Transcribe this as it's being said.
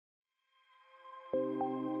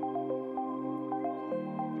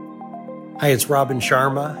Hi, it's Robin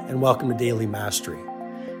Sharma, and welcome to Daily Mastery.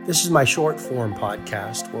 This is my short form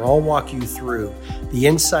podcast where I'll walk you through the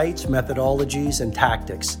insights, methodologies, and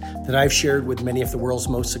tactics that I've shared with many of the world's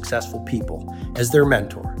most successful people as their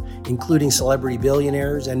mentor, including celebrity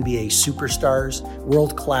billionaires, NBA superstars,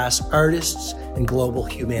 world-class artists, and global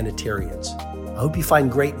humanitarians. I hope you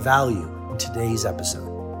find great value in today's episode.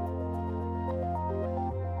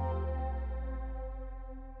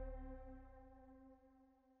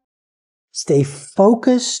 Stay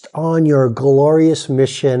focused on your glorious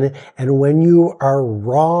mission, and when you are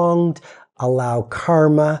wronged, allow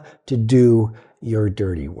karma to do your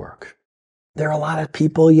dirty work. There are a lot of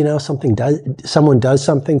people, someone does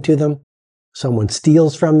something to them, someone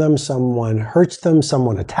steals from them, someone hurts them,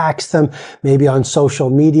 someone attacks them. Maybe on social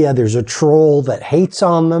media, there's a troll that hates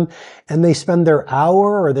on them, and they spend their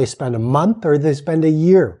hour, or they spend a month, or they spend a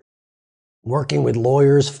year working with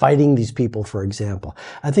lawyers, fighting these people, for example.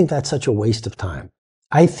 I think that's such a waste of time.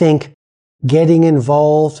 I think getting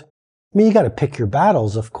involved, you got to pick your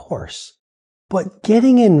battles, of course, but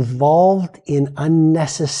getting involved in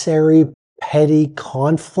unnecessary, petty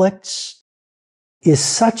conflicts is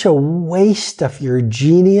such a waste of your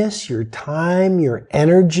genius, your time, your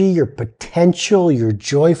energy, your potential, your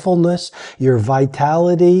joyfulness, your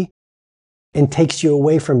vitality, and takes you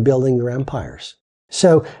away from building your empires.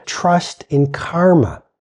 So trust in karma.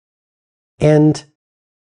 And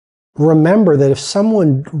remember that if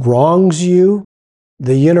someone wrongs you,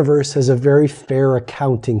 the universe has a very fair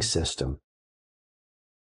accounting system.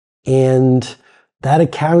 And that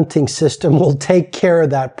accounting system will take care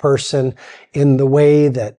of that person in the way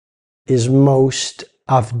that is most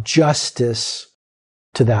of justice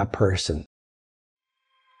to that person.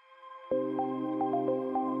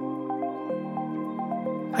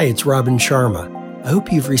 Hi, it's Robin Sharma. I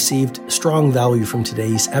hope you've received strong value from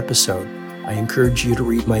today's episode. I encourage you to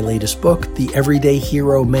read my latest book, The Everyday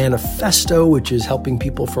Hero Manifesto, which is helping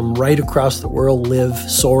people from right across the world live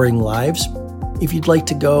soaring lives. If you'd like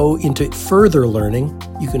to go into further learning,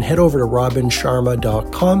 you can head over to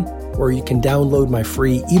robinsharma.com, where you can download my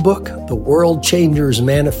free ebook, The World Changers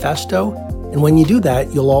Manifesto. And when you do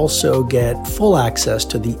that, you'll also get full access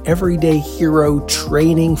to the Everyday Hero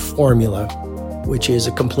Training Formula, which is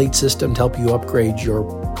a complete system to help you upgrade your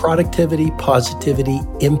productivity, positivity,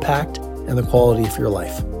 impact, and the quality of your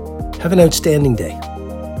life. Have an outstanding day.